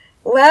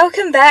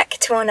Welcome back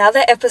to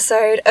another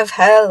episode of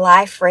Her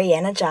Life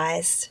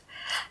Re-Energized.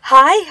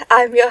 Hi,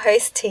 I'm your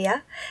host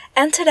Tia,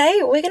 and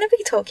today we're going to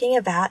be talking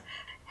about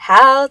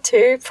how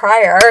to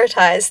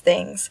prioritize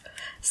things.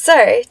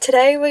 So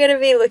today we're going to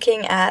be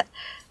looking at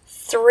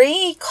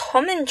 3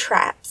 common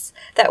traps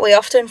that we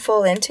often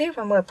fall into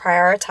when we're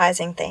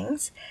prioritizing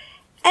things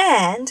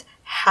and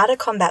how to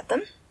combat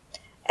them,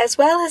 as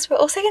well as we're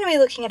also going to be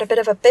looking at a bit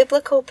of a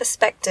biblical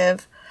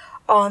perspective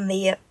on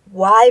the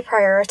why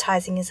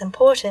prioritizing is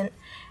important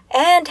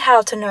and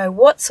how to know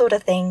what sort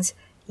of things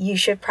you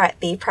should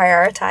be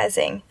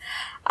prioritizing.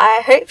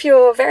 I hope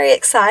you're very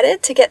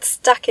excited to get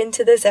stuck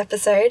into this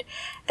episode,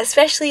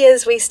 especially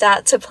as we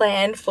start to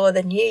plan for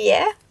the new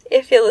year,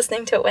 if you're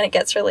listening to it when it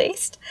gets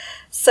released.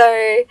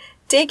 So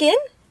dig in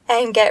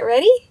and get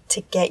ready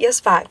to get your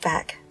spark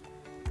back.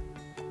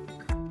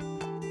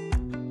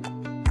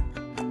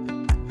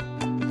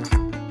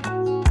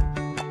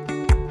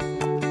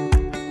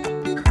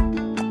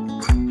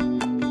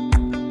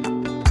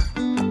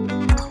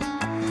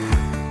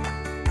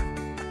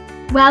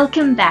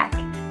 Welcome back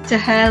to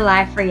Her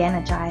Life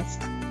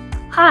Re-Energized.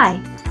 Hi,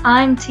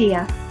 I'm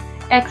Tia,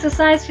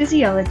 exercise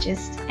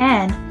physiologist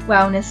and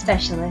wellness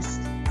specialist.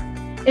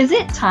 Is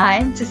it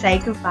time to say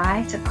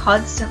goodbye to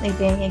constantly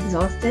being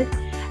exhausted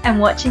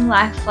and watching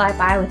life fly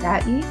by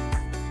without you?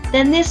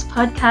 Then this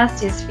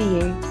podcast is for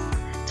you.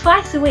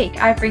 Twice a week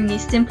I bring you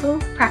simple,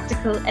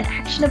 practical and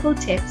actionable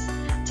tips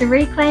to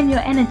reclaim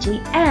your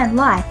energy and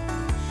life.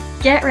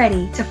 Get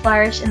ready to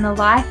flourish in the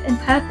life and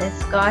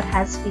purpose God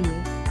has for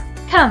you.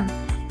 Come,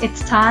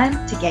 it's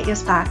time to get your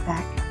spark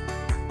back.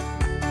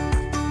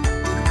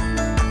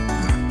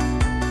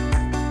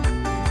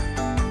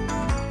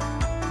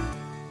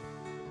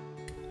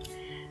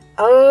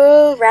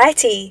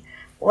 Alrighty,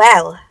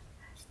 well,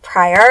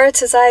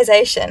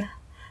 prioritization.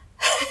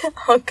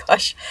 Oh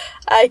gosh,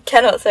 I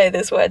cannot say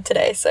this word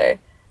today, so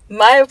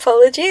my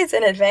apologies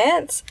in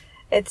advance.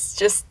 It's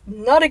just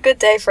not a good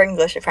day for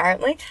English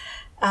apparently.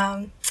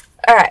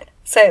 Alright,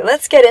 so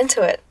let's get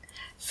into it.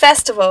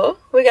 First of all,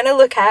 we're going to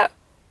look at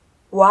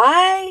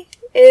why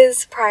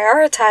is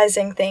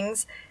prioritizing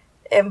things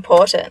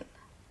important?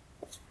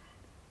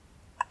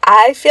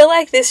 I feel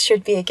like this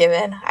should be a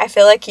given. I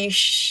feel like you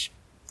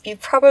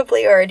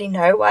probably already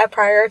know why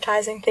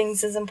prioritizing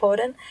things is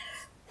important,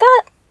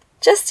 but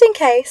just in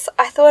case,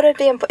 I thought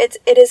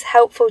it is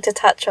helpful to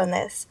touch on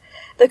this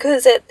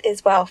because it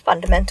is,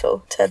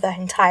 fundamental to the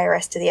entire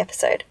rest of the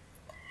episode.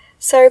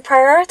 So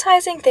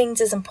prioritizing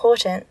things is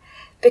important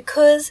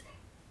because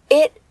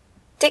it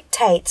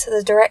dictates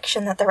the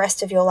direction that the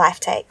rest of your life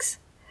takes.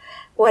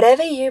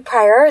 Whatever you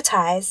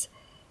prioritize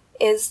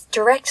is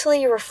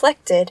directly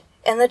reflected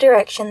in the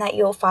direction that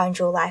you'll find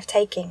your life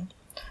taking.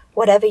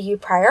 Whatever you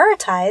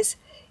prioritize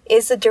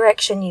is the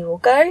direction you will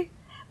go.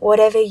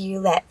 Whatever you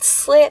let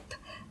slip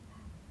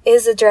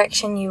is the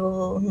direction you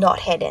will not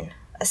head in,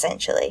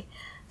 essentially.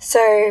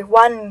 So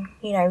one,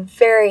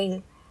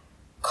 very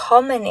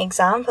common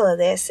example of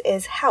this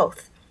is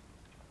health.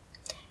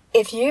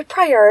 If you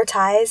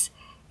prioritize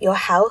your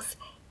health,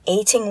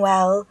 eating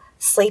well,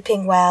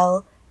 sleeping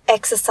well,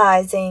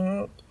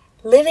 exercising,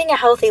 living a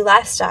healthy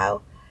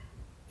lifestyle,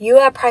 you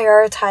are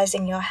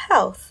prioritizing your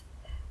health,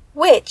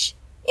 which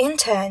in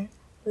turn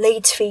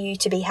leads for you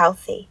to be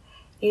healthy.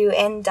 You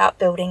end up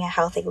building a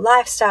healthy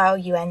lifestyle,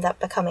 you end up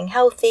becoming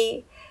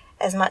healthy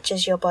as much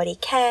as your body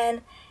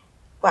can.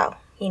 Well,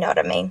 you know what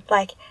I mean.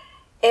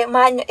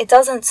 It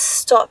doesn't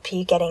stop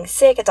you getting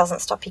sick, it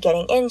doesn't stop you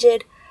getting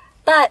injured,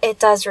 but it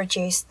does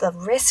reduce the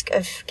risk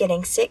of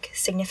getting sick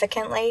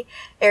significantly.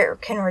 It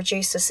can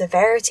reduce the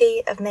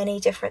severity of many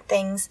different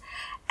things,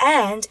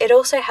 and it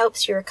also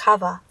helps you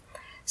recover.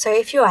 So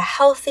if you are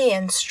healthy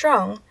and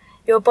strong,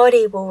 your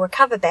body will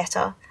recover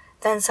better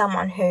than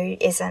someone who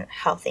isn't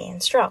healthy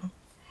and strong.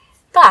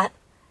 But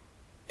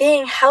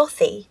being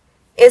healthy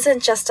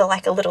isn't just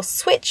a little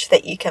switch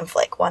that you can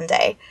flick one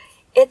day.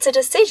 It's a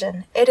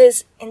decision. It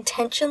is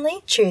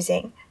intentionally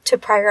choosing to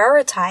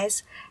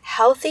prioritize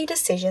healthy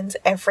decisions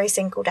every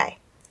single day.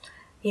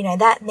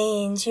 That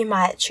means you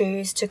might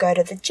choose to go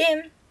to the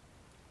gym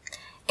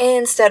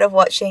instead of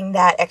watching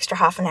that extra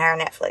half an hour on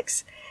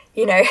Netflix.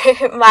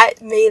 It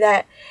might be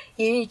that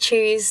you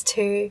choose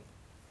to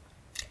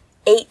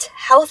eat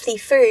healthy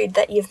food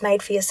that you've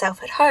made for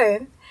yourself at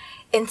home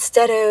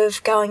instead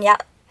of going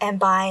out and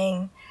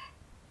buying,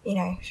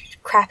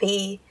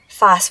 crappy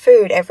fast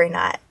food every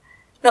night.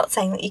 Not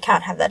saying that you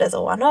can't have that as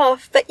a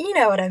one-off, but you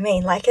know what I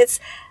mean. It's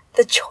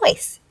the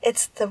choice.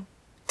 It's the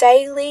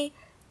daily,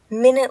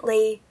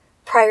 minutely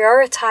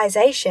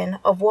prioritization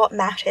of what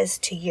matters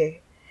to you.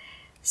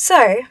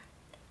 So,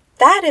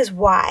 that is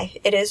why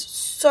it is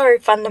so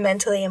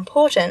fundamentally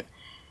important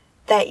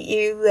that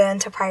you learn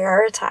to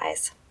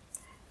prioritize.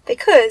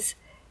 Because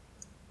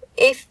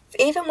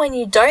even when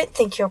you don't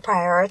think you're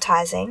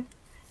prioritizing,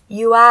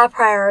 you are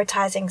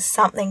prioritizing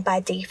something by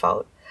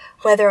default.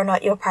 Whether or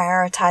not you're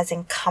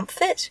prioritizing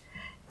comfort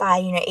by,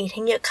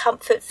 eating your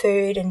comfort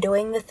food and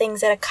doing the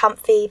things that are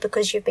comfy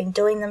because you've been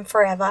doing them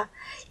forever,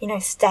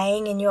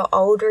 staying in your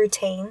old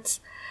routines,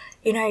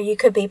 You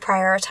could be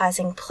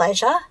prioritizing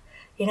pleasure,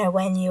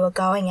 when you are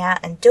going out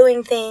and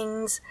doing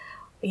things,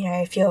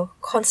 if you're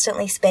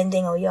constantly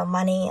spending all your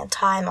money and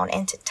time on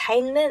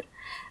entertainment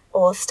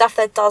or stuff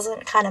that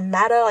doesn't kind of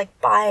matter, like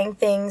buying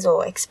things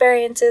or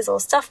experiences or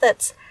stuff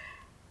that's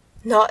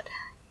not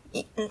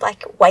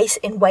like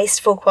in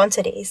wasteful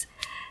quantities.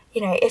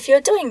 If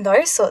you're doing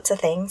those sorts of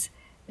things,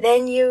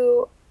 then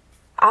you're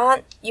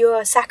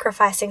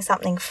sacrificing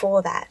something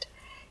for that.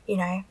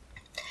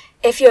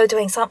 If you're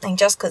doing something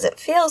just because it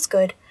feels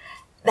good,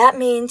 that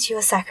means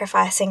you're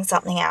sacrificing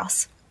something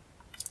else.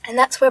 And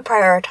that's where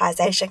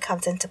prioritization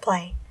comes into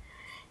play.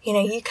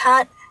 You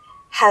can't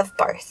have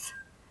both.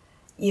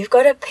 You've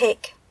got to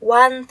pick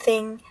one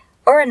thing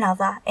or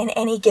another in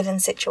any given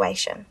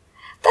situation.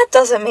 That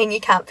doesn't mean you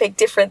can't pick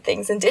different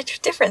things in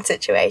different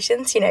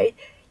situations. You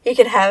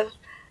can have,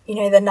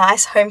 the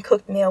nice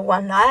home-cooked meal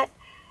one night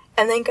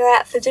and then go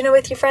out for dinner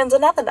with your friends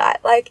another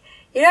night.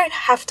 You don't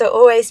have to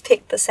always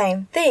pick the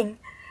same thing,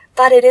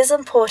 but it is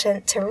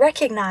important to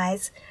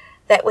recognize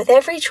that with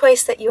every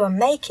choice that you are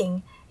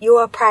making, you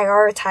are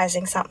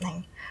prioritizing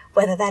something,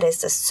 whether that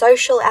is the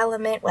social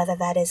element, whether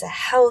that is a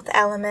health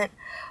element,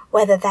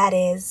 whether that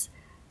is,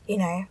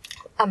 a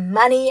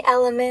money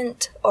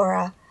element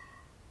or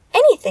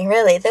anything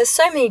really. There's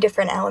so many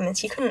different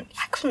elements. I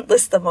couldn't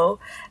list them all,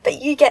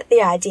 but you get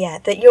the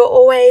idea that you're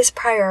always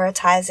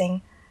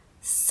prioritizing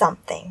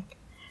something.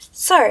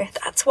 So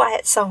that's why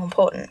it's so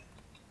important.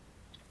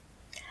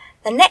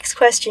 The next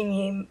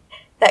question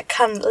that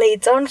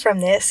leads on from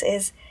this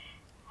is,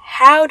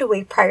 how do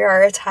we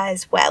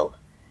prioritize well?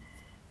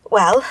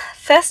 Well,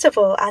 first of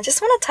all, I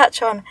just want to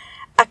touch on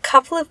a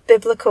couple of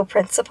biblical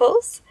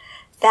principles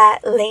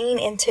that lean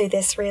into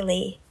this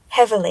really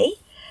heavily.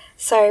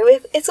 So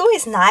it's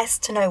always nice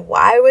to know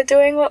why we're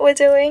doing what we're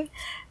doing.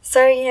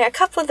 So, a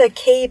couple of the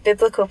key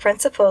biblical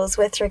principles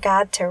with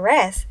regard to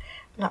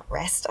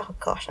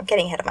I'm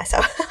getting ahead of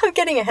myself. I'm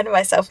getting ahead of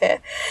myself here.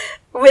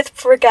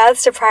 With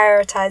regards to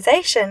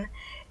prioritization,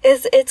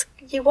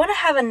 you want to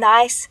have a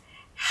nice,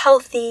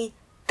 healthy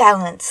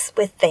balance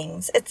with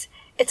things.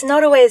 It's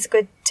not always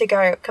good to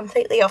go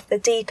completely off the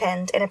deep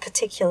end in a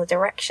particular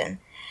direction.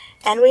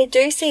 And we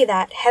do see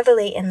that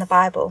heavily in the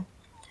Bible.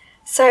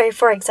 So,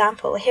 for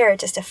example, here are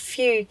just a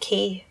few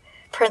key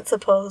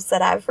principles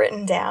that I've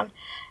written down.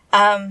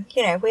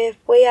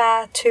 We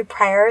are to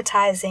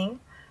prioritizing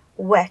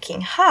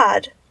working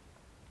hard.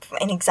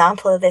 An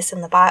example of this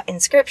in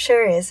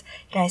Scripture is,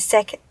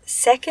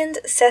 Second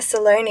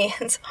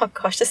Thessalonians. Oh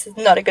gosh, this is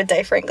not a good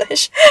day for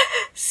English.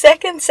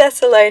 2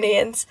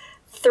 Thessalonians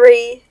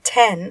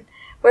 3:10,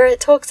 where it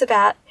talks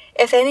about,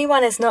 if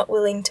anyone is not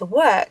willing to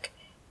work,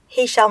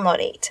 he shall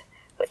not eat,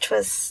 which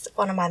was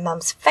one of my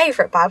mum's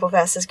favourite Bible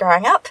verses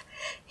growing up.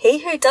 He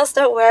who does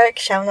not work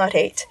shall not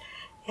eat.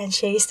 And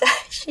she used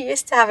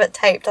to have it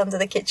taped under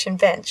the kitchen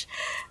bench,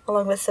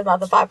 along with some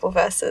other Bible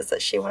verses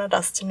that she wanted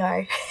us to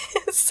know.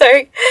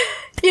 So,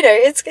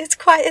 it's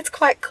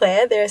quite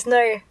clear. There is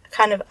no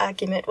kind of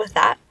argument with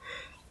that.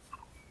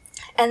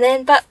 And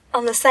then, but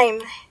on the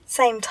same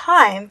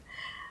time,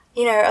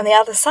 on the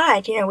other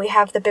side, we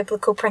have the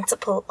biblical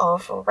principle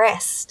of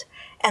rest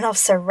and of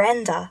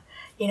surrender.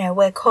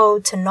 We're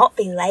called to not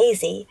be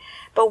lazy,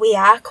 but we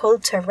are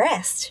called to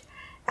rest.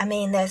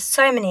 There's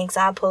so many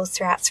examples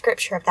throughout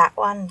Scripture of that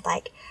one,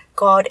 like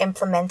God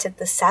implemented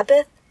the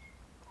Sabbath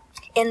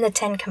in the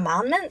 10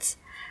 Commandments,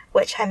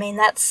 which,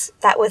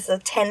 that was the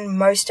 10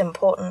 most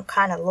important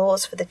kind of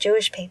laws for the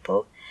Jewish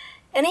people.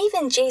 And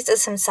even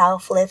Jesus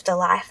himself lived a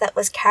life that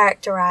was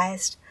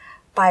characterized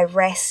by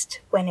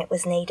rest when it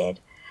was needed.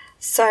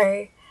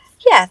 So,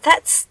 yeah,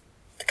 that's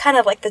kind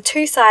of like the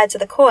two sides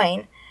of the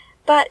coin,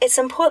 but it's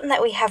important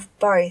that we have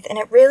both, and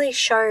it really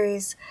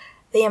shows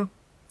the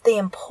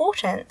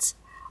importance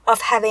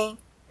of having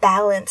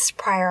balanced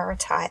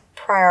priorities.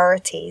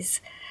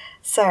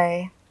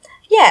 So,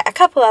 yeah, a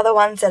couple other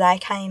ones that I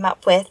came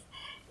up with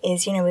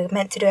is, we're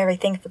meant to do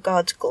everything for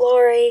God's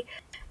glory.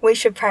 We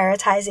should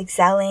prioritize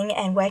excelling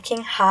and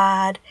working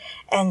hard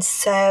and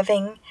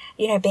serving,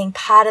 being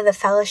part of the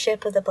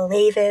fellowship of the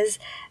believers,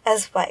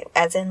 as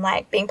in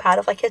being part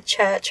of a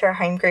church or a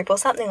home group or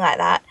something like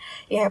that.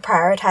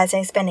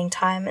 Prioritizing spending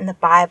time in the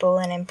Bible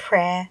and in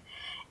prayer,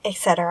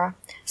 etc.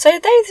 So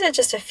those are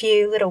just a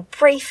few little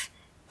brief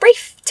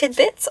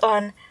tidbits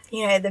on,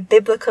 the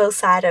biblical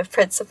side of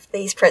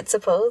these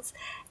principles.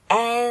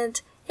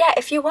 And yeah,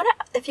 if you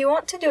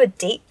want to do a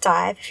deep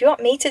dive, if you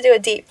want me to do a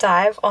deep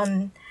dive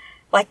on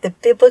the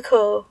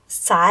biblical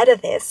side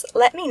of this,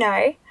 let me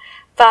know.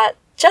 But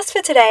just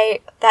for today,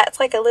 that's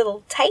a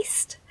little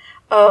taste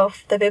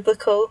of the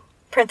biblical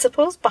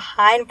principles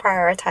behind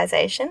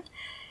prioritization.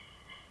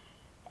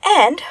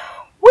 And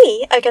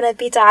we are going to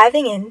be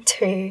diving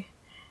into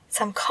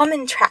some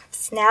common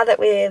traps now that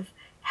we've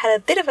had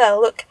a bit of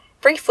a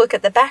brief look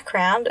at the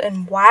background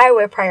and why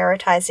we're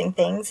prioritizing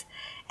things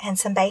and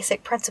some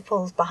basic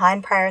principles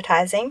behind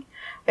prioritizing.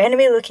 We're going to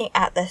be looking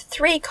at the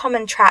 3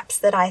 common traps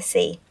that I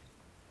see.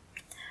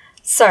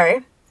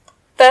 So,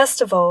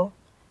 first of all,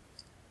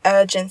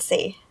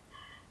 urgency.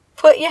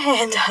 put your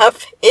hand up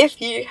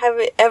if you have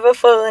ever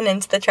fallen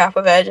into the trap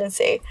of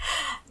urgency.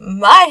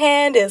 My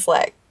hand is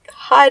like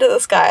high to the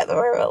sky at the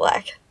moment.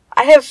 Like,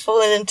 I have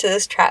fallen into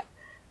this trap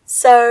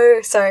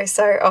so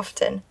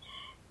often.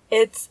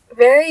 It's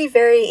very,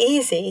 very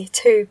easy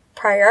to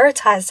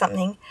prioritize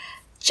something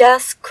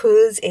just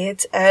 'cause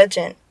it's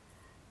urgent.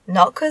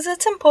 Not 'cause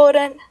it's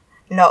important,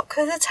 not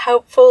 'cause it's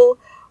helpful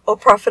or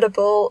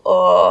profitable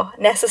or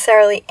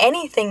necessarily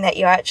anything that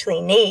you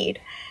actually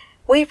need.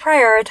 We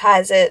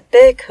prioritize it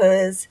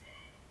because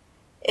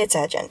it's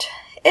urgent.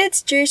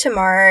 It's due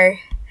tomorrow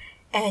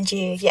and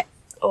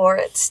or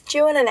it's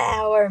due in an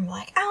hour and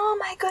like, oh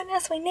my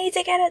goodness, we need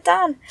to get it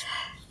done.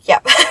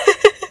 Yep.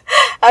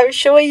 I'm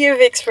sure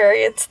you've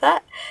experienced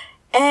that.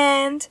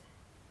 And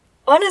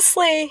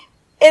honestly,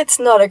 it's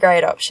not a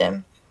great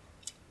option.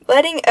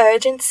 Letting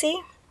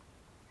urgency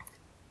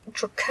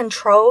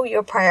control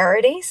your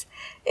priorities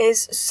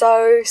is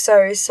so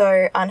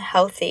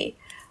unhealthy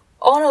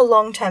on a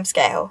long-term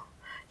scale.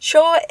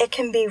 Sure, it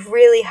can be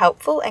really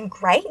helpful and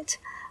great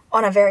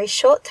on a very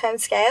short-term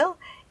scale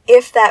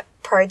if that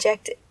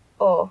project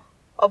or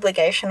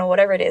obligation or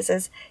whatever it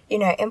is,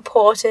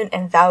 important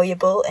and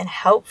valuable and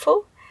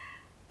helpful,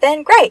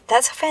 then great,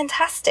 that's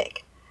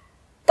fantastic.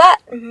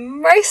 But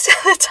most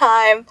of the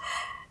time,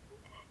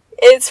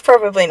 it's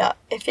probably not.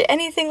 If you're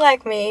anything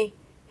like me,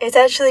 it's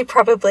actually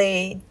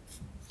probably,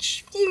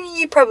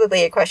 you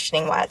probably are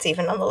questioning why it's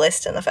even on the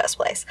list in the first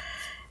place.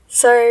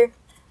 So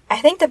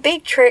I think the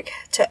big trick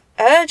to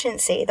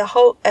urgency, the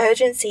whole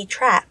urgency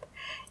trap,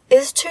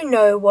 is to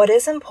know what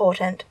is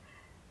important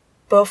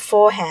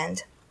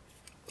beforehand.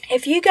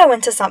 If you go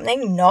into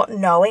something not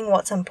knowing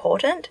what's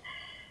important,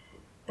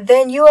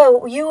 then you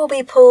will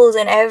be pulled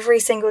in every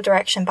single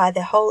direction by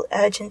the whole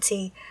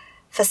urgency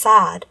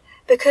facade.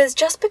 Because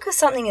just because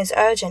something is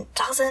urgent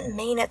doesn't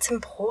mean it's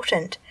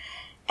important.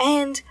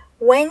 And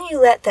when you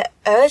let the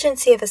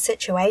urgency of a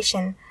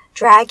situation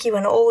drag you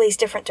in all these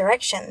different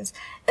directions,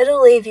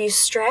 it'll leave you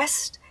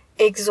stressed,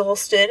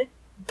 exhausted,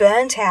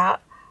 burnt out,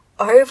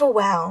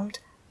 overwhelmed,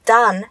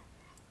 done,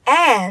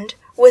 and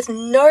with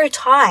no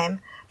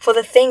time for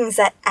the things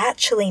that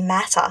actually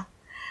matter.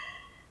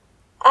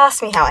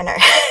 Ask me how I know.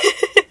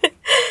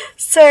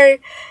 So,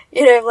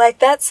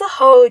 that's the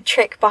whole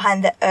trick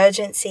behind the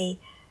urgency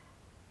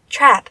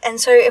trap. And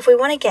so if we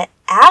want to get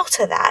out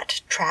of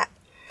that trap,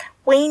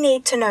 we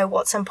need to know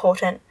what's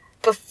important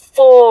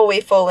before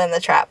we fall in the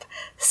trap.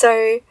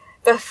 So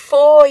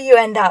before you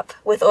end up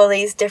with all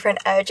these different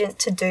urgent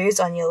to-dos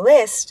on your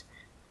list,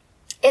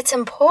 it's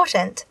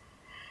important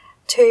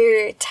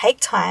to take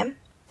time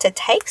to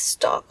take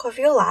stock of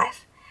your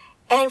life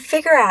and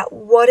figure out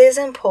what is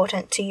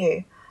important to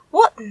you,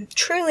 what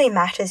truly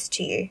matters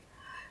to you,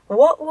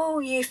 what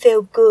will you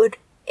feel good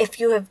if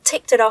you have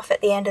ticked it off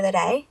at the end of the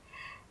day,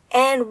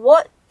 and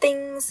what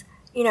things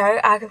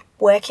are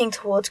working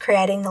towards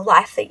creating the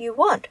life that you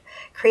want,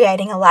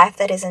 creating a life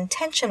that is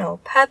intentional,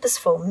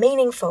 purposeful,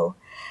 meaningful,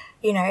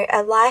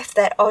 a life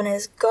that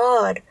honors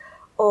God,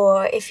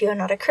 or if you're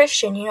not a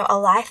Christian, a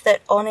life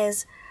that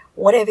honors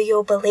whatever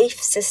your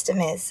belief system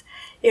is.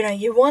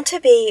 You want to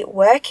be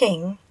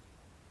working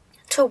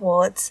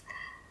towards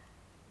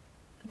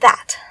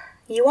that.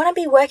 You want to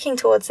be working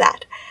towards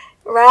that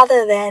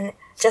rather than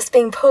just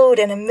being pulled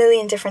in a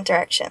million different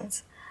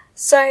directions.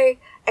 So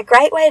a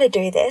great way to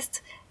do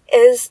this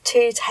is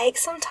to take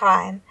some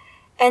time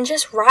and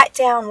just write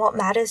down what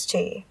matters to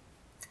you.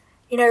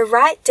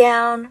 Write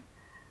down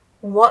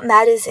what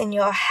matters in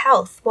your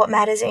health, what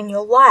matters in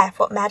your life,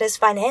 what matters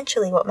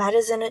financially, what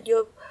matters in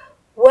your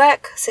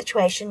work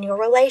situation, your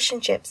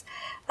relationships,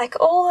 like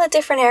all the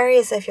different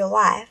areas of your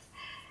life.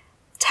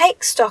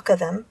 Take stock of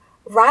them,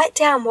 write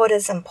down what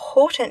is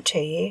important to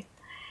you,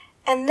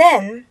 and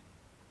then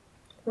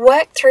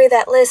work through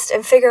that list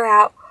and figure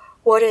out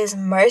what is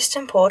most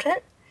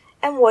important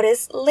and what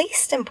is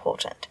least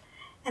important.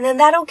 And then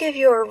that'll give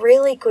you a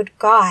really good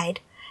guide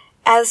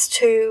as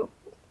to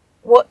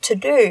what to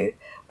do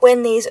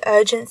when these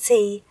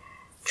urgency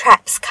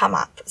traps come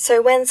up.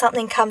 So when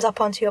something comes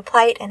up onto your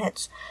plate and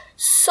it's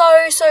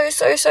so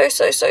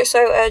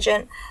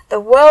urgent, the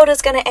world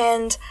is going to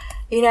end,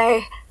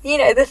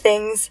 the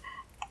things,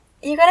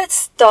 you got to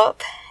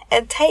stop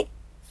and take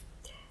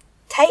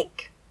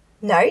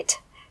note,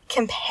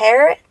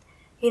 compare it,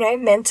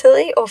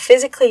 mentally or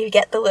physically. You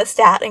get the list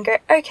out and go,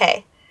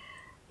 okay,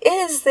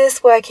 is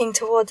this working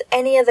towards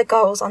any of the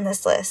goals on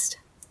this list?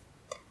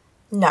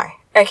 No.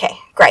 Okay,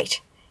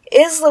 great.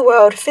 Is the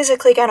world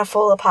physically going to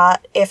fall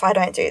apart if I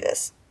don't do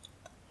this?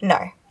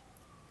 No.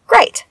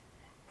 Great.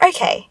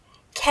 Okay,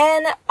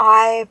 can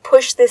I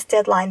push this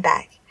deadline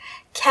back?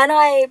 Can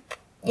I,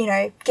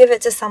 give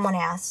it to someone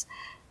else?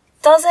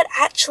 Does it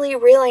actually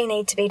really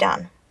need to be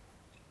done?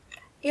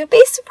 You'd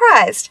be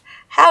surprised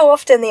how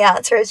often the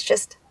answer is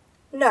just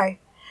no.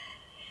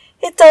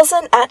 It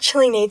doesn't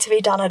actually need to be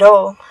done at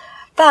all,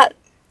 but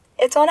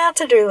it's on our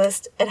to-do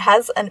list. It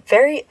has a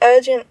very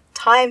urgent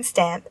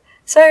timestamp,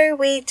 so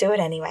we do it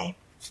anyway.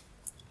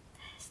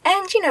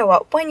 And you know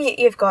what? When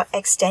you've got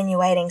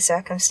extenuating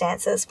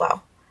circumstances,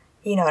 well,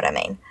 you know what I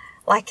mean.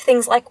 like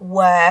things like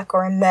work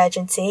or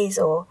emergencies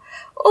or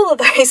all of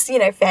those,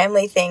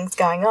 family things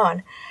going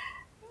on.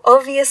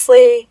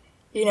 Obviously,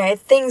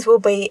 things will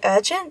be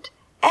urgent,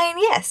 and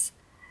yes,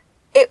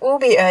 it will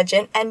be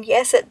urgent, and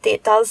yes,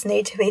 it does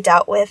need to be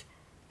dealt with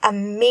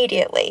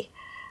immediately.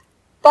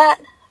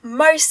 But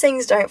most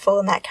things don't fall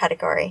in that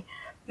category.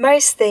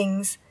 Most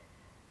things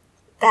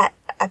that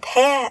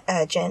appear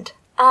urgent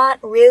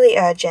aren't really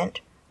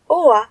urgent,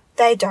 or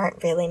they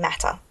don't really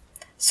matter.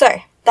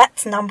 So,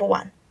 that's number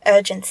one,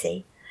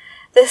 urgency.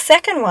 The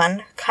second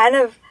one kind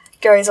of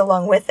goes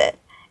along with it,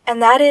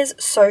 and that is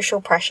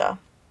social pressure.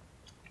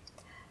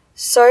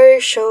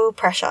 Social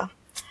pressure.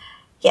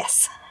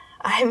 Yes,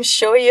 I'm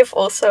sure you've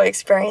also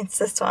experienced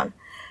this one.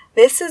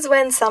 This is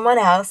when someone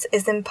else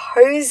is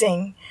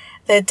imposing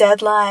their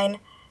deadline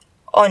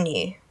on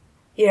you.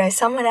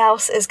 Someone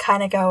else is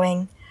kind of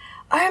going,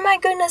 oh my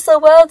goodness, the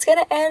world's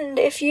going to end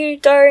if you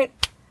don't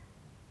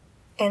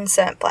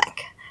insert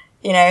blank.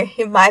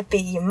 It might be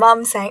your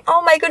mum saying,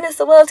 oh my goodness,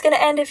 the world's going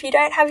to end if you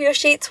don't have your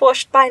sheets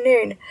washed by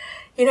noon.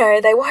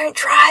 They won't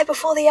dry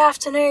before the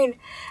afternoon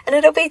and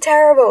it'll be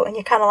terrible. And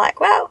you're kind of like,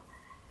 well,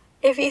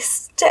 if you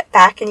step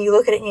back and you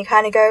look at it and you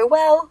kind of go,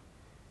 well,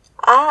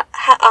 are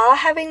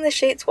having the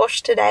sheets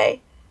washed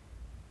today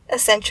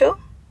essential?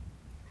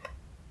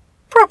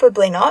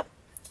 Probably not.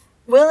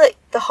 Will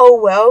the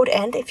whole world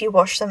end if you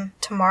wash them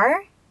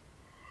tomorrow?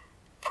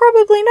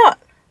 Probably not.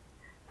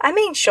 I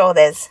mean, sure,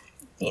 there's,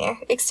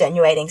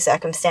 extenuating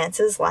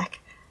circumstances,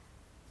 like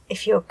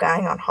if you're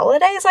going on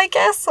holidays, I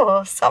guess,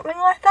 or something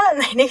like that,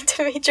 and they need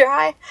to be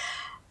dry.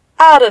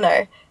 I don't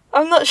know.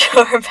 I'm not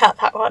sure about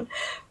that one.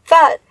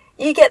 But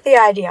you get the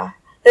idea.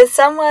 There's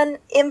someone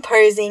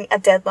imposing a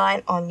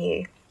deadline on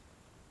you.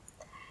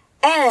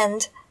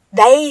 And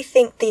they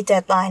think the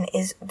deadline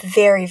is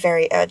very,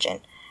 very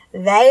urgent.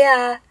 They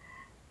are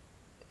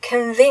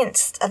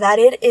convinced that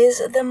it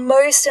is the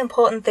most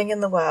important thing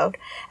in the world,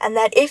 and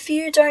that if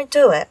you don't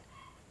do it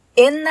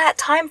in that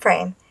time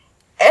frame,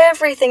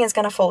 everything is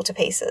going to fall to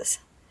pieces.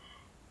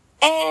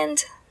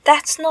 And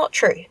that's not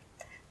true.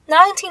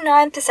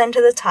 99% of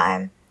the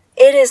time,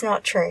 it is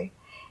not true.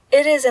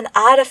 It is an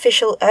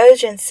artificial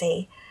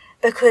urgency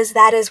because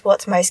that is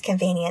what's most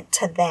convenient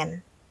to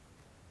them.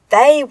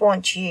 They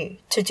want you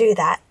to do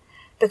that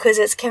because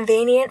it's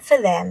convenient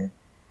for them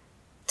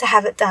to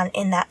have it done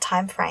in that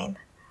time frame.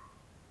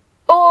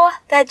 Or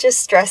they're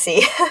just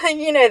stressy.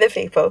 The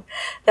people.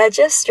 They're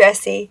just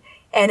stressy,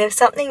 and if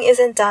something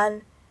isn't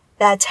done,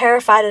 they're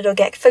terrified it'll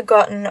get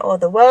forgotten, or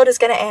the world is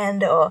going to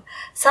end, or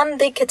some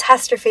big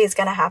catastrophe is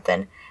going to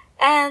happen.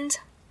 And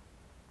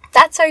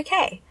that's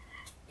okay.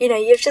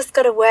 You've just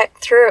got to work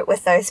through it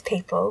with those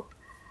people.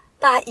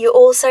 But you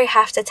also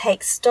have to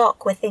take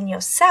stock within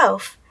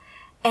yourself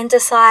and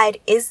decide,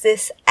 is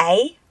this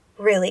A,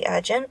 really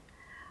urgent?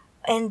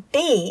 And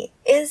B,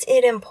 is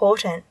it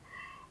important?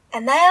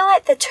 And they are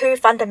like the two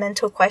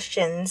fundamental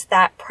questions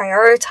that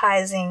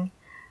prioritizing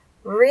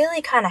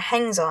really kind of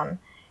hangs on.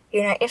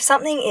 If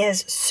something is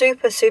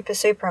super, super,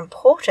 super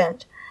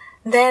important,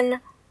 then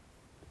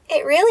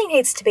it really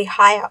needs to be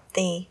high up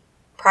the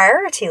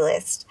priority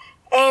list.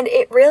 And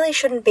it really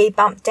shouldn't be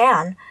bumped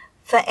down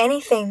for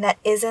anything that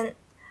isn't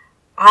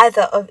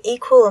either of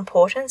equal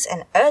importance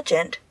and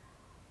urgent,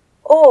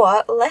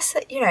 or less,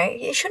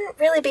 it shouldn't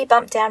really be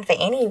bumped down for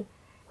any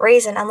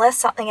reason unless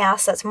something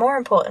else that's more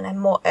important and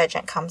more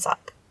urgent comes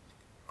up.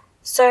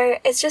 So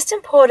it's just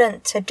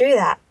important to do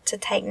that, to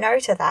take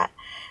note of that,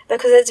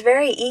 because it's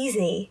very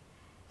easy,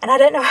 and I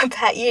don't know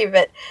about you,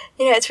 but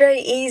it's very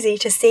easy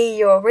to see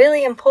your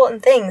really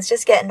important things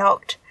just get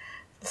knocked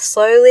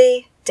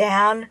slowly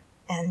down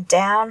and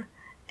down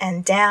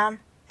and down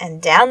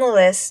and down the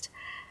list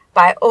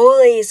by all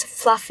these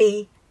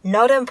fluffy,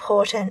 not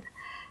important,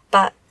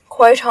 but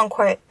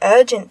quote-unquote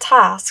urgent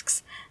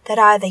tasks that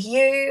either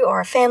you or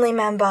a family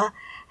member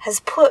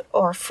has put,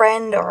 or a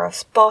friend or a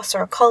boss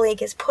or a colleague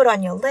has put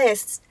on your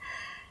list,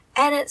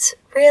 and it's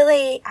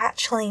really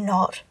actually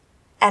not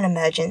an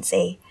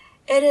emergency.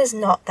 It is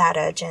not that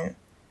urgent,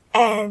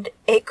 and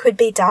it could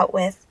be dealt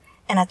with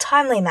in a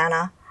timely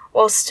manner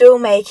while still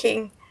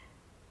making,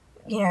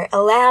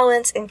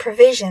 allowance and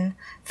provision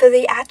for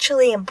the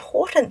actually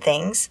important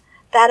things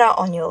that are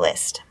on your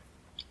list.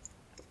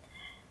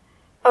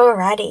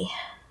 Alrighty,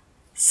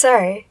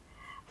 so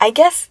I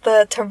guess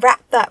to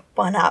wrap that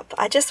one up,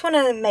 I just want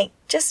to make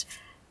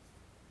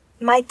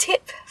my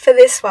tip for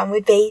this one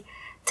would be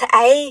to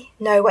A,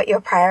 know what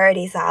your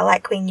priorities are,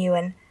 like we knew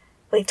and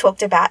we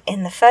talked about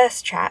in the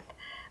first trap,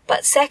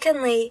 but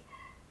secondly,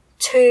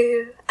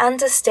 to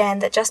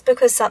understand that just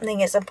because something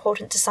is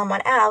important to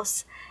someone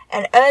else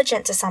and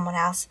urgent to someone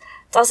else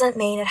doesn't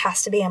mean it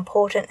has to be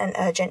important and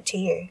urgent to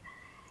you.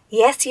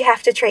 Yes, you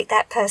have to treat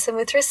that person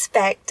with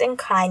respect and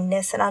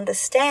kindness and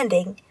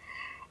understanding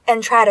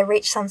and try to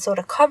reach some sort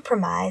of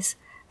compromise,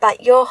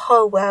 but your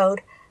whole world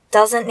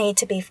doesn't need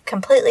to be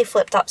completely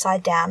flipped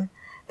upside down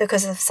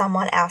because of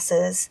someone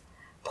else's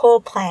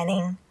poor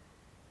planning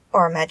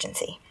or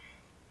emergency.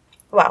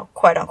 Well,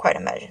 quote-unquote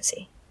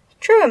emergency.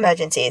 True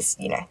emergencies,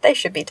 they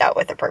should be dealt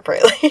with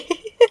appropriately.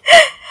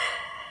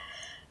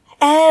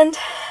 And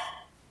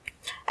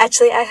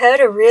actually, I heard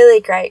a really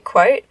great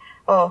quote,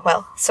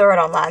 saw it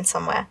online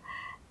somewhere,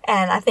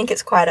 and I think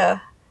it's quite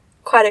a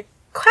kind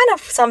of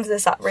sums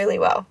this up really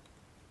well.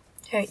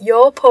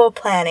 Your poor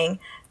planning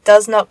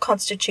does not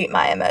constitute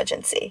my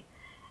emergency.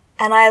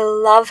 And I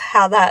love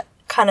how that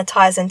kind of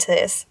ties into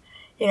this.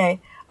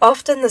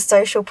 Often the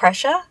social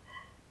pressure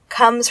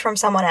comes from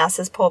someone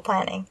else's poor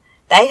planning.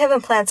 They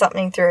haven't planned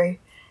something through.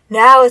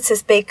 Now it's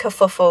this big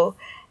kerfuffle,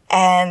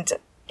 and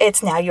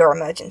it's now your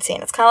emergency.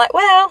 And it's kind of like,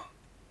 well,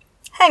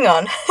 hang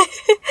on.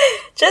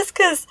 Just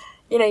because,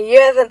 you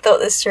haven't thought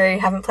this through,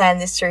 haven't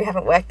planned this through,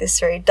 haven't worked this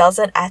through,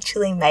 doesn't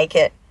actually make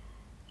it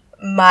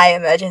my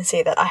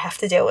emergency that I have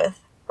to deal with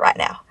right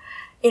now.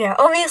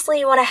 Obviously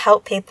you want to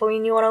help people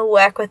and you want to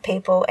work with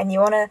people and you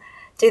want to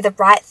do the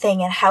right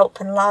thing and help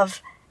and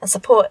love and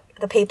support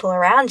the people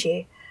around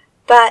you.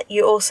 But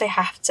you also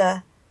have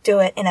to do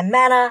it in a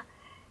manner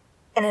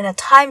and in a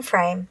time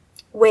frame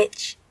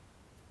which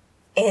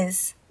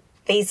is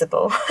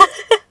feasible.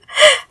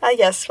 I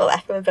guess, for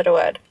lack of a better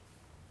word.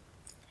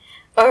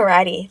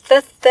 Alrighty, the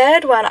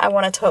third one I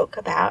want to talk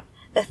about,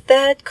 the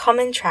third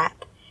common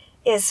trap,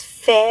 is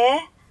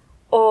fear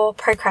or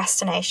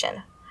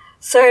procrastination.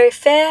 So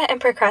fear and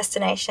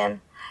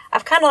procrastination,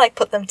 I've kind of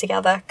put them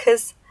together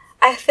because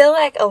I feel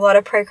like a lot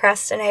of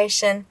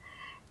procrastination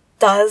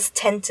does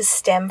tend to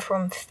stem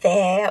from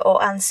fear or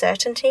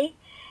uncertainty.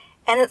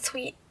 And it's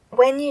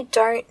when you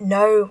don't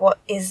know what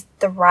is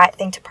the right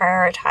thing to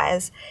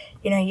prioritize.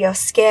 You're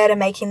scared of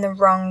making the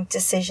wrong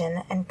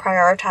decision and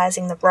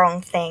prioritizing the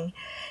wrong thing.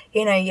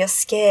 You're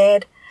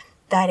scared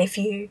that if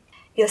you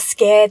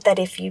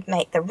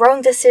make the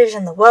wrong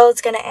decision, the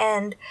world's going to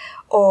end.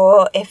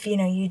 Or if,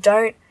 you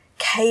don't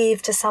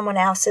cave to someone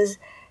else's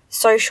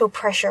social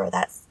pressure, or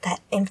that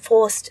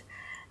enforced,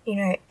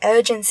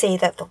 urgency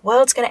that the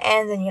world's going to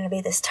end and you're going to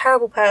be this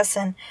terrible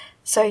person.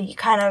 So you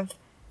kind of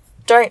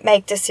don't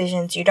make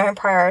decisions, you don't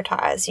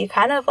prioritize, you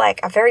kind of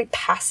are very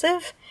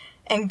passive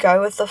and go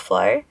with the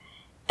flow.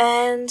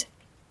 And,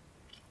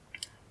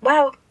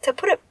 well, to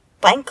put it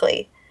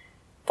bluntly,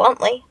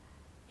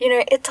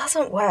 it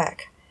doesn't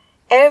work.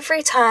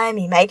 Every time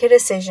you make a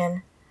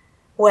decision,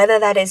 whether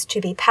that is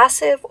to be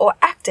passive or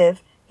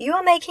active, you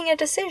are making a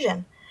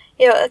decision.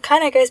 It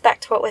kind of goes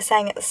back to what we're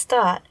saying at the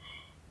start.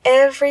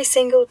 Every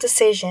single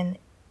decision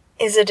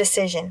is a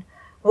decision.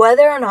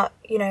 Whether or not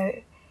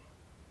you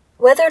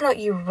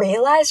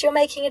realize you're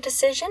making a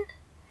decision,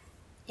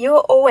 you're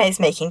always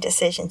making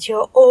decisions.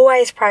 You're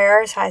always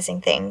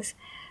prioritizing things.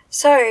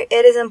 So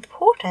it is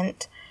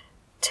important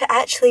to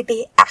actually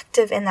be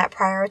active in that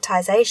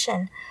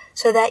prioritization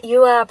so that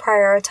you are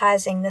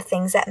prioritizing the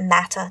things that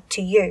matter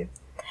to you,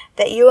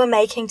 that you are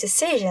making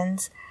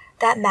decisions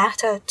that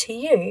matter to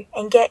you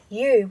and get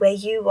you where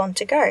you want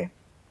to go.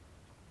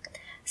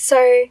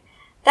 So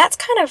that's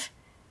kind of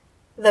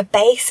the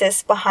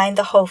basis behind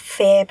the whole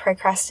fear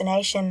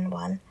procrastination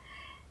one.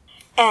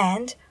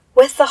 And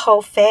with the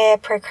whole fear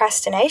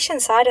procrastination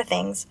side of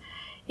things,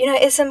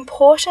 it's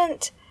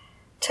important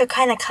to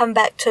kind of come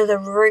back to the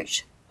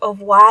root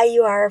of why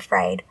you are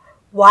afraid.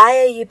 Why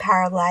are you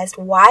paralyzed?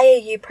 Why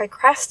are you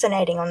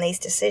procrastinating on these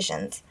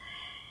decisions?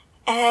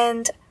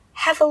 And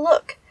have a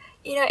look.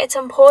 It's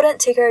important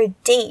to go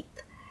deep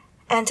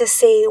and to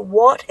see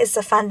what is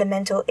the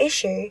fundamental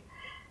issue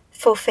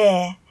for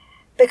fear.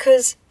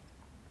 Because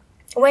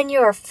when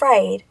you're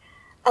afraid,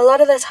 a lot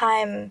of the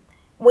time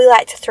we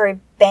like to throw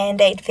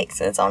band-aid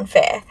fixes on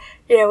fear.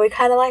 We're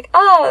kind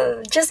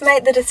of just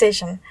make the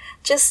decision.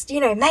 Just,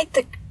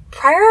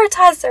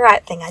 prioritize the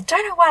right thing. I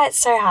don't know why it's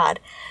so hard.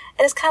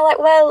 And it's kind of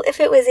well, if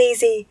it was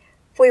easy,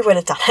 we would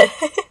have done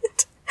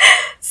it.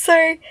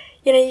 So,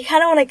 you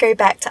kind of want to go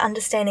back to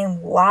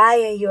understanding, why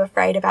are you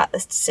afraid about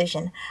this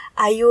decision?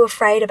 Are you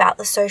afraid about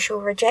the social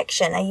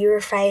rejection? Are you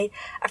afraid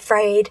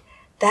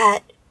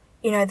that,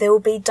 there will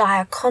be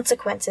dire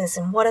consequences,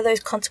 and what do those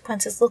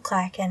consequences look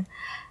like? And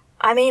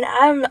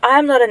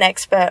I'm not an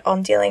expert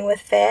on dealing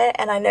with fear,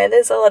 and I know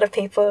there's a lot of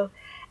people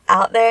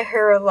out there who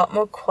are a lot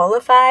more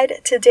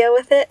qualified to deal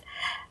with it.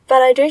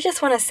 But I do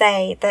just want to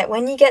say that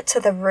when you get to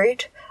the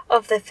root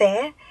of the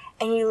fear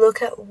and you look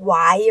at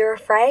why you're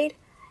afraid,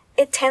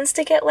 it tends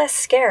to get less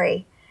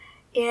scary.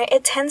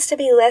 It tends to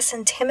be less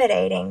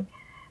intimidating.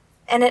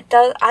 And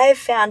I've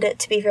found it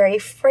to be very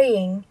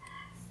freeing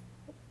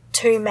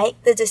to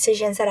make the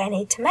decisions that I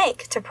need to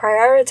make, to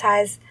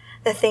prioritize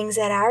the things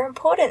that are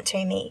important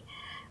to me.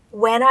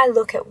 When I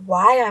look at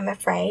why I'm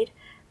afraid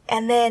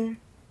and then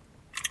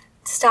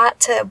start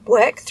to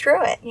work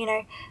through it,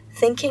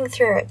 thinking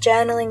through it,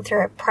 journaling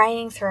through it,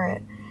 praying through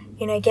it,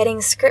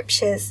 getting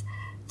scriptures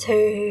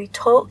to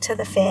talk to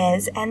the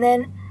fears. And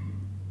then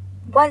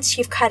once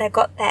you've kind of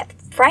got that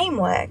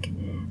framework,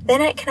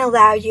 then it can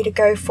allow you to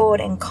go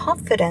forward in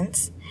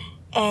confidence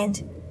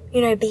and,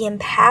 be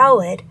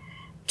empowered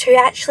to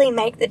actually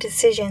make the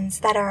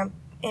decisions that are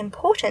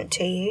important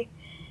to you.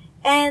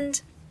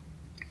 And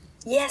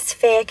yes,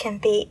 fear can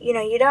be,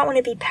 you don't want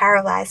to be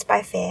paralyzed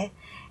by fear.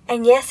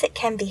 And yes, it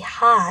can be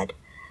hard.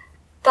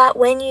 But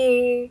when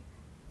you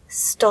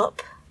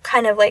stop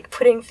kind of like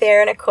putting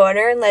fear in a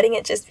corner and letting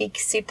it just be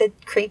super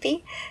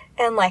creepy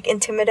and like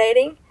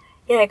intimidating.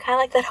 You know, kind of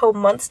like that whole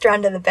monster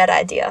under the bed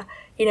idea.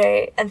 You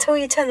know, until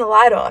you turn the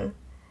light on,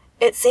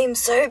 it seems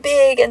so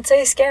big and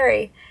so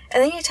scary.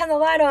 And then you turn the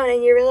light on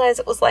and you realize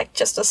it was like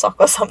just a sock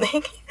or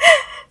something.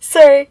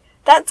 So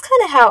that's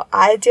kind of how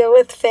I deal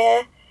with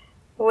fear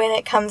when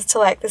it comes to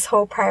like this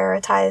whole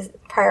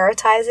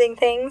prioritizing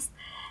things.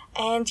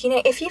 And, you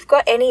know, if you've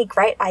got any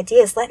great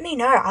ideas, let me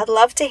know. I'd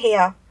love to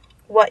hear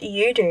what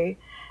you do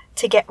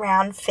to get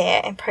around fear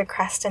and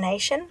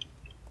procrastination.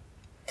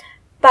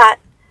 But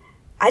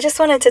I just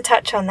wanted to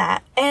touch on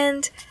that.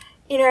 And,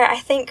 you know, I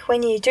think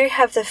when you do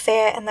have the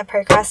fear and the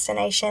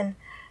procrastination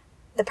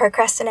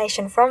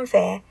from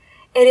fear,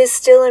 it is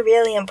still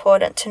really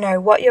important to know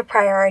what your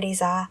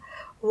priorities are,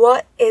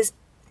 what is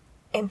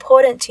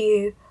important to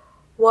you,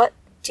 what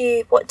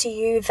do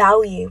you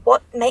value,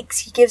 what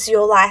gives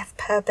your life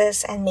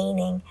purpose and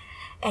meaning,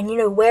 and, you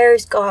know, where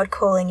is God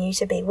calling you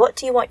to be? What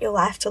do you want your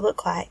life to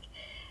look like?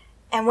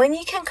 And when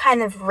you can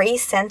kind of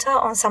recenter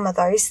on some of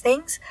those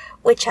things,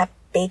 which are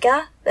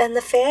bigger than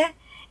the fear,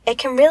 it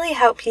can really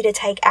help you to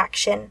take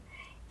action,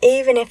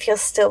 even if you're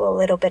still a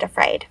little bit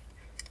afraid.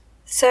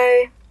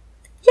 So,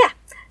 yeah.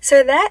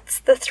 So that's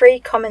the 3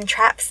 common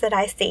traps that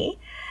I see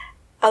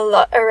a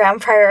lot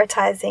around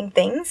prioritizing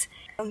things.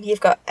 You've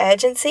got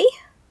urgency,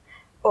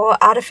 or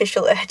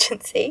artificial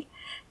urgency,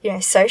 you know,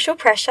 social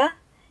pressure,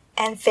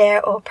 and fear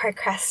or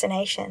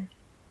procrastination.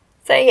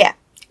 So yeah,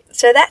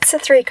 so that's the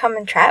 3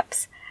 common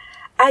traps.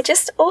 I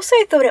just also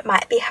thought it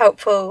might be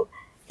helpful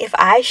if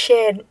I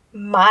shared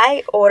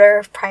my order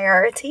of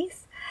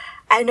priorities.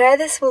 I know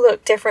this will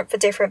look different for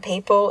different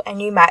people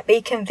and you might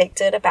be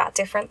convicted about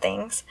different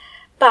things,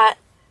 but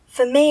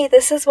for me,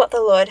 this is what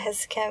the Lord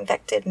has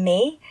convicted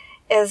me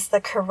is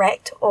the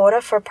correct order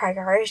for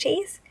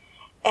priorities.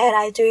 And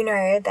I do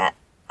know that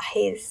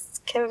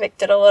He's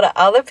convicted a lot of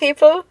other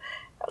people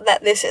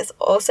that this is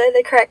also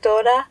the correct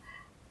order.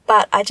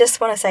 But I just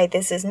want to say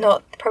this is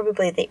not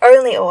probably the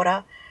only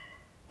order,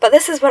 but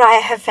this is what I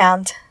have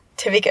found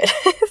to be good.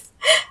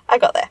 I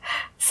got there.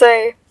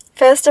 So,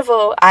 first of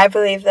all, I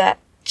believe that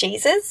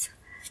Jesus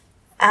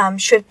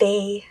should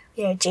be,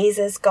 you know,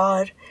 Jesus,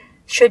 God,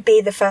 should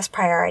be the first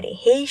priority.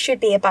 He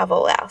should be above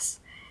all else.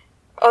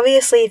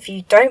 Obviously, if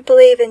you don't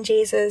believe in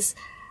Jesus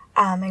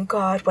and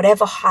God,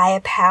 whatever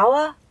higher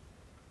power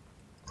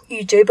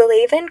you do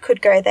believe in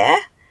could go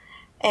there.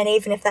 And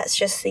even if that's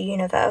just the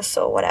universe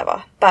or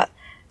whatever. But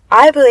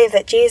I believe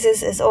that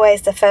Jesus is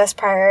always the first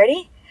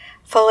priority,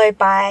 followed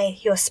by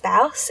your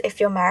spouse if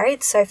you're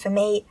married. So for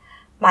me,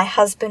 my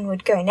husband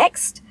would go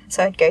next.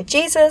 So I'd go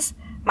Jesus,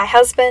 my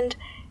husband,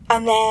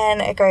 and then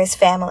it goes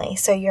family.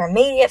 So your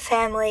immediate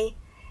family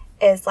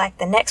is like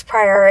the next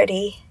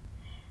priority.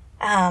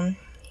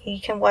 You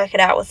can work it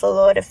out with the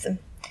Lord if the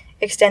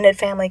extended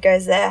family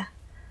goes there.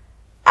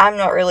 I'm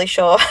not really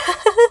sure.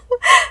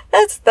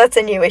 That's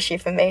a new issue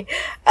for me.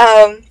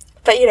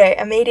 But, you know,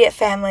 immediate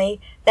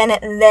family, then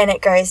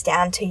it goes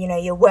down to, you know,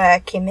 your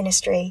work, your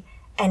ministry,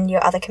 and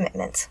your other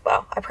commitments.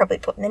 Well, I probably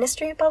put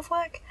ministry above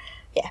work.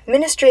 Yeah,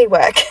 ministry,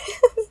 work.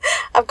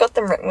 I've got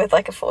them written with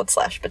like a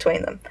 /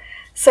 between them.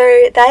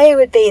 So they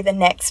would be the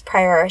next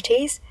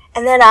priorities.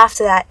 And then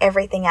after that,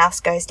 everything else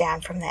goes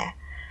down from there.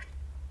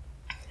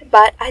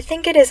 But I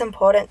think it is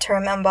important to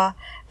remember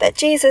that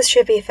Jesus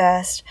should be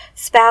first,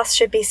 spouse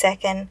should be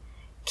second,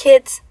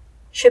 kids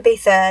should be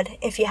third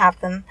if you have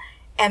them,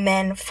 and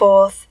then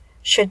fourth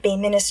should be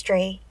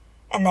ministry,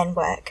 and then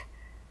work.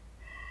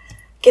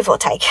 Give or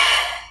take.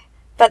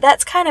 But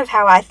that's kind of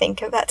how I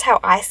think of, that's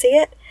how I see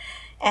it.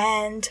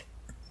 And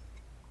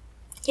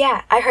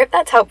yeah, I hope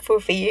that's helpful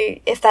for you.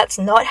 If that's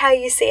not how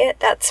you see it,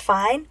 that's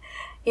fine.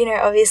 You know,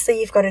 obviously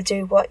you've got to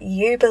do what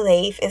you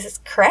believe is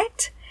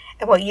correct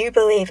and what you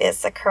believe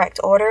is the correct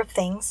order of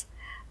things.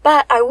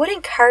 But I would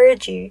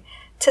encourage you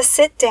to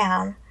sit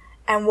down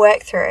and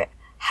work through it.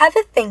 Have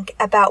a think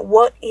about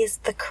what is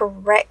the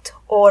correct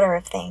order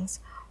of things.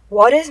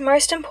 What is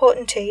most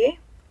important to you?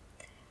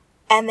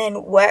 And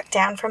then work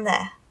down from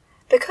there.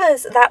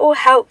 Because that will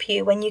help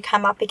you when you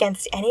come up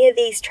against any of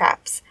these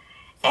traps.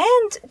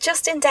 And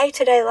just in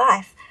day-to-day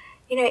life.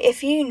 You know,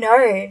 if you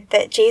know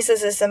that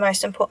Jesus is the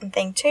most important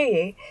thing to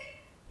you,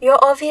 you're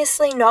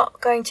obviously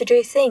not going to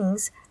do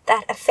things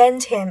that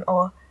offend him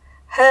or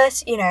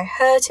hurt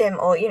him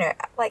or,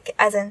 like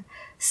as in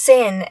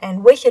sin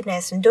and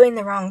wickedness and doing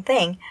the wrong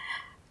thing.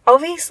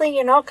 Obviously,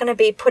 you're not going to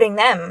be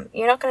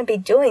you're not going to be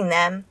doing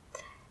them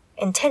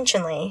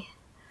intentionally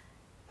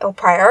or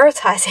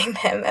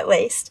prioritizing them at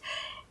least,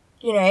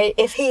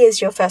 if he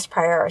is your first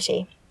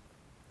priority.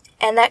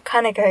 And that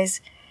kind of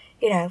goes,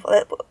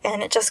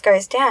 and it just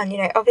goes down,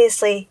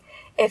 obviously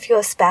if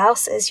your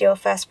spouse is your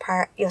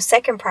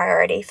second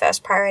priority,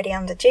 first priority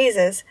under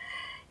Jesus,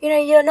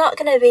 you're not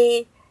going to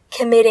be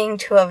committing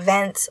to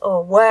events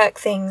or work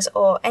things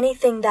or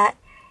anything that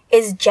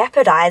is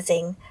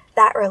jeopardizing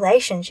that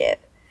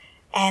relationship.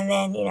 And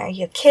then,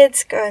 your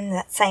kids go in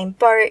that same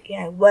boat,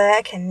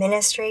 work and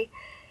ministry.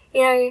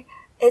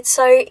 It's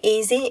so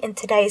easy in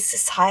today's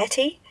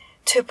society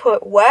to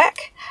put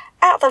work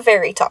at the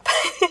very top,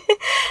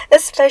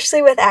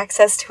 especially with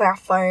access to our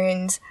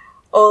phones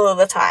all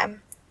the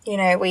time. You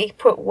know, we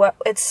put work,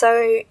 it's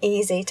so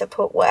easy to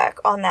put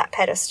work on that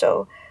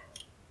pedestal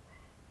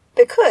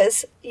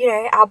because, you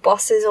know, our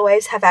bosses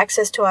always have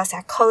access to us,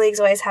 our colleagues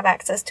always have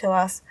access to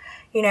us,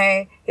 you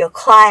know, your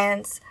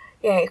clients,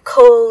 you know,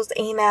 calls,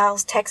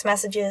 emails, text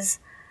messages.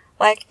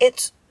 Like,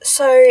 it's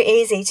so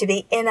easy to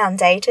be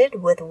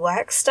inundated with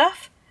work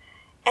stuff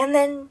and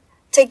then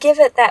to give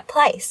it that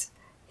place,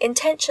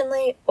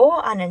 intentionally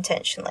or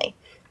unintentionally.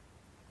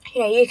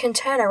 You know, you can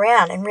turn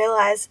around and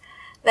realize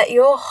that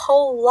your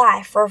whole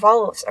life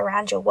revolves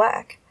around your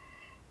work.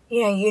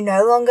 You know, you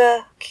no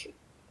longer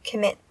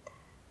commit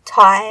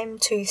time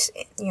to,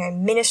 you know,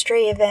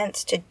 ministry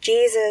events, to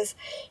Jesus.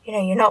 You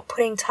know, you're not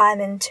putting time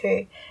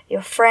into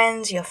your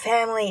friends, your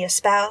family, your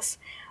spouse,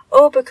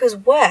 all because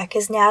work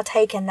has now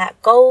taken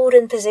that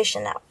golden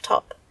position up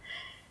top.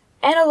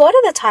 And a lot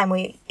of the time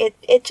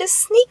it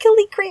just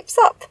sneakily creeps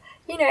up.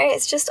 You know,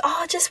 it's just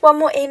one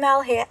more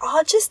email here.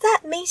 Just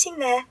that meeting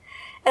there.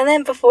 And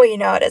then before you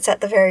know it, it's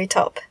at the very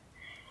top.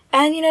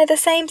 And, you know, the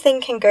same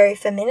thing can go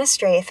for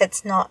ministry if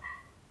it's not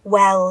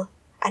well,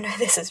 I know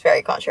this is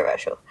very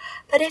controversial,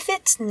 but if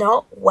it's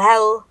not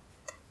well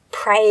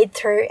prayed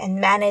through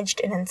and managed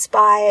and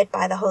inspired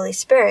by the Holy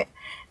Spirit,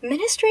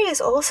 ministry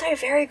is also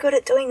very good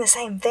at doing the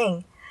same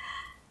thing.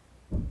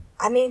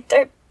 I mean,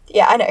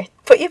 I know,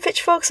 put your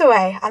pitchforks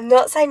away. I'm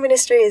not saying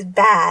ministry is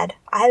bad.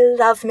 I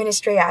love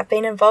ministry. I've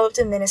been involved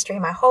in ministry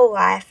my whole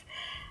life.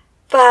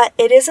 But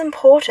it is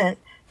important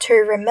to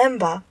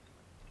remember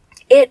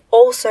it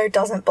also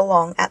doesn't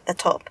belong at the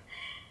top.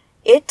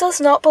 It does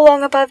not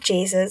belong above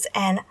Jesus,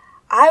 and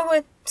I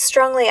would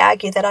strongly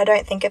argue that I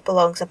don't think it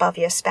belongs above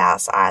your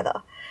spouse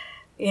either.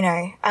 You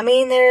know, I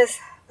mean, there's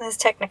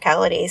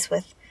technicalities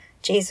with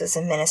Jesus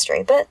and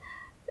ministry, but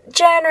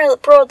generally,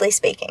 broadly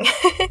speaking,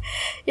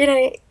 you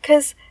know,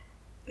 because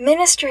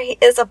ministry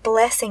is a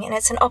blessing and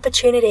it's an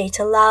opportunity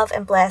to love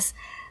and bless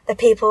the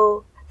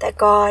people that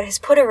God has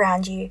put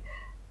around you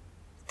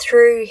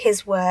through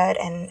His Word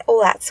and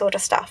all that sort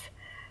of stuff.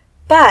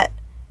 But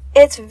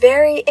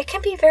it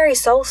can be very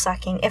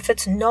soul-sucking if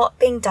it's not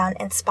being done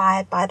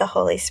inspired by the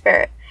Holy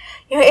Spirit.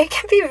 You know, it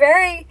can be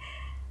very,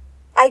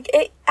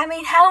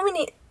 how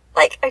many,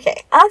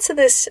 answer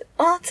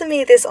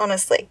me this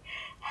honestly.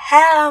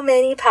 How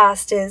many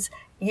pastors,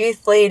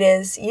 youth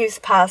leaders,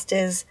 youth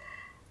pastors,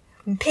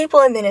 people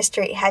in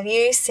ministry have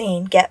you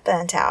seen get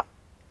burnt out?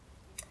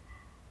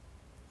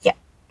 Yeah,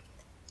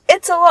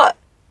 it's a lot.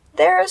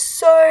 There are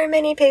so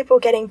many people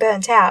getting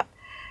burnt out.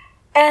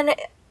 And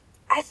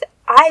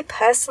I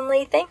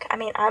personally think,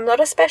 I'm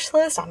not a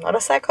specialist, I'm not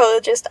a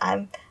psychologist,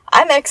 I'm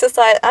an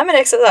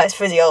exercise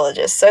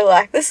physiologist,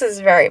 so this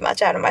is very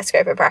much out of my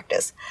scope of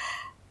practice.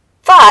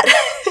 But,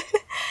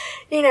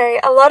 you know,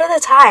 a lot of the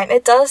time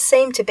it does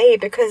seem to be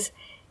because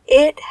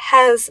it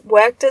has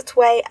worked its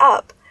way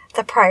up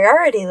the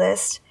priority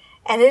list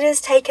and it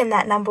has taken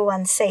that number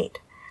one seat.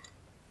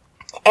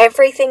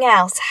 Everything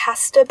else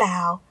has to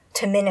bow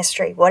to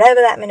ministry,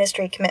 whatever that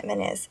ministry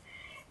commitment is,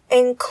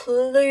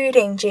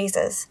 including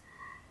Jesus.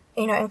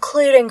 You know,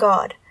 including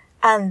God.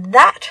 And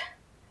that,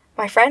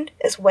 my friend,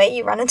 is where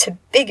you run into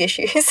big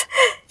issues.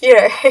 You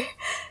know,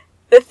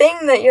 the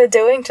thing that you're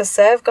doing to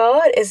serve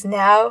God is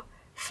now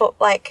for,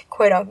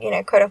 quote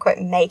unquote,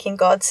 making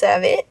God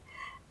serve it.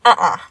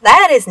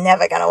 That is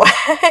never gonna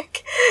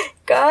work.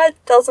 God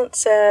doesn't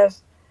serve,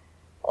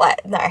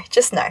 no.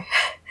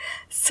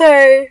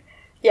 So,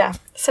 yeah.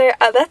 So,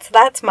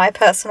 that's my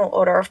personal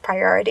order of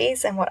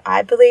priorities and what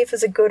I believe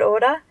is a good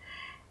order.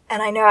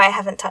 And I know I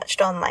haven't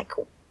touched on,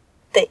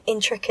 the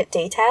intricate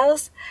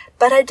details,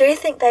 but I do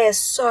think they are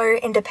so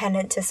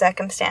independent to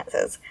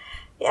circumstances.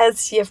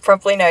 As you've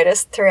probably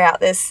noticed throughout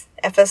this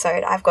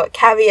episode, I've got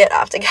caveat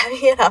after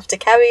caveat after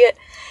caveat,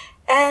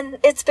 and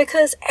it's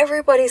because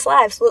everybody's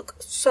lives look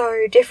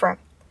so different.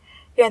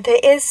 You know,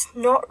 there is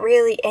not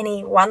really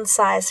any one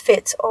size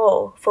fits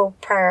all for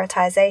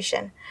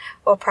prioritization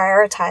or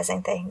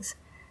prioritizing things,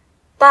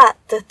 but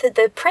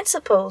the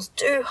principles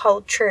do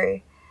hold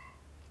true.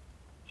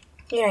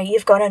 You know,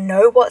 you've got to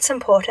know what's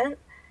important.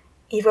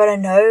 You've got to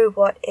know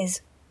what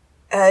is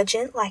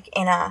urgent,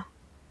 in a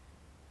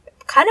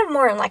kind of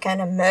more in an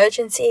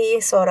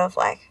emergency sort of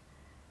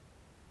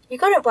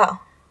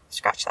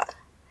scratch that.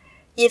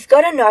 You've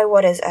got to know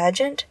what is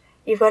urgent,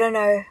 you've got to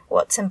know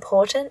what's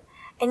important,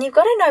 and you've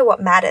got to know what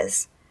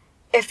matters.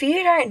 If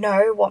you don't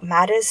know what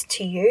matters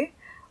to you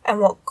and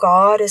what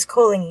God is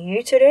calling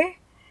you to do,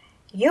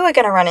 you are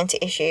going to run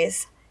into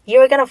issues. You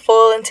are going to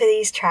fall into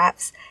these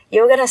traps.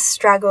 You're going to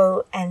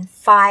struggle and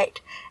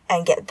fight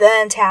and get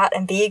burnt out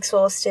and be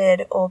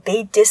exhausted or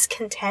be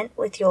discontent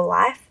with your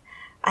life.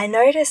 I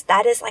noticed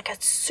that is a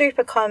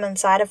super common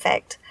side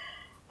effect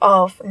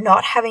of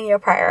not having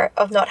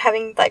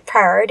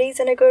priorities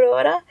in a good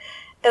order.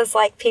 Is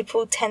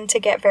people tend to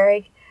get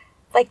very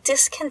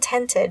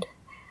discontented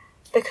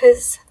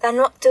because they're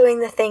not doing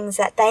the things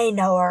that they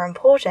know are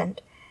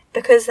important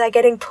because they're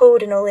getting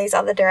pulled in all these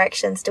other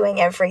directions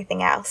doing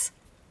everything else.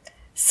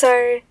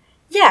 So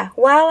yeah,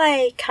 while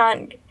I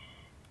can't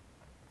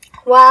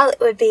while it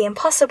would be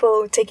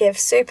impossible to give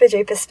super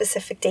duper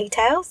specific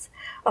details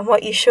on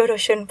what you should or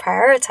shouldn't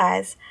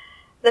prioritize,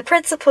 the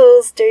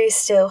principles do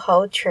still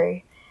hold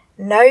true.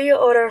 Know your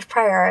order of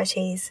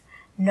priorities,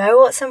 know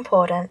what's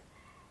important,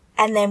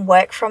 and then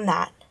work from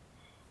that.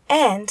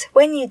 And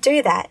when you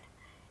do that,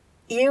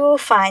 you will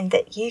find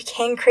that you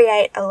can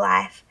create a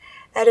life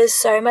that is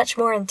so much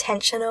more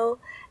intentional,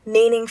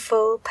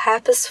 meaningful,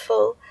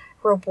 purposeful,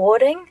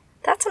 rewarding.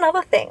 That's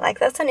another thing.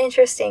 That's an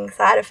interesting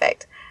side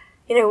effect.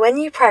 When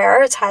you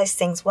prioritize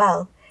things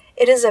well,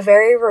 it is a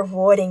very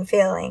rewarding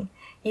feeling.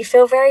 You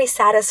feel very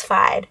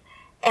satisfied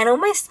and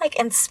almost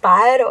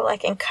inspired or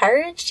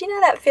encouraged.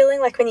 That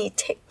feeling when you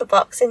tick the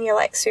box and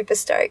you're super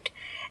stoked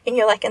and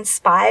you're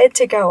inspired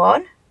to go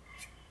on?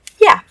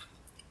 Yeah,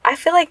 I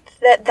feel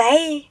that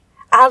they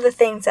are the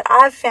things that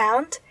I've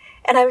found,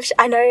 and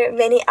I know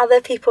many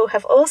other people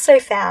have also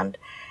found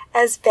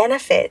as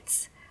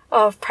benefits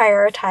of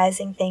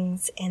prioritizing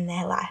things in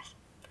their life.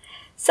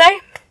 So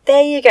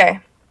there you go.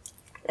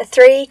 The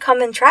 3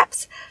 common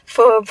traps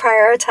for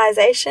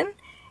prioritization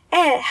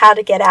and how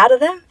to get out of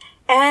them,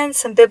 and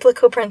some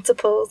biblical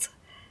principles,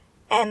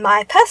 and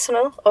my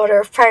personal order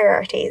of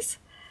priorities.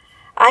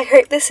 I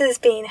hope this has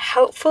been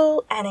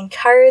helpful and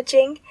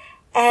encouraging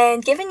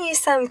and given you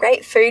some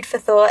great food for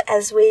thought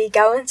as we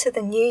go into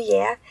the new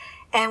year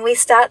and we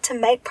start to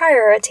make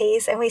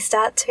priorities and we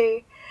start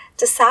to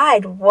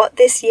decide what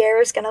this year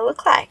is going to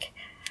look like.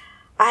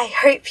 I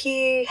hope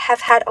you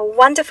have had a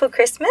wonderful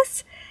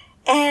Christmas,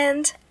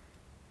 and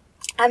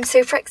I'm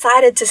super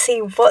excited to see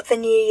what the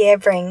new year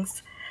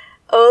brings.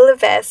 All the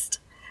best.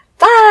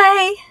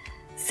 Bye!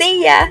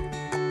 See ya!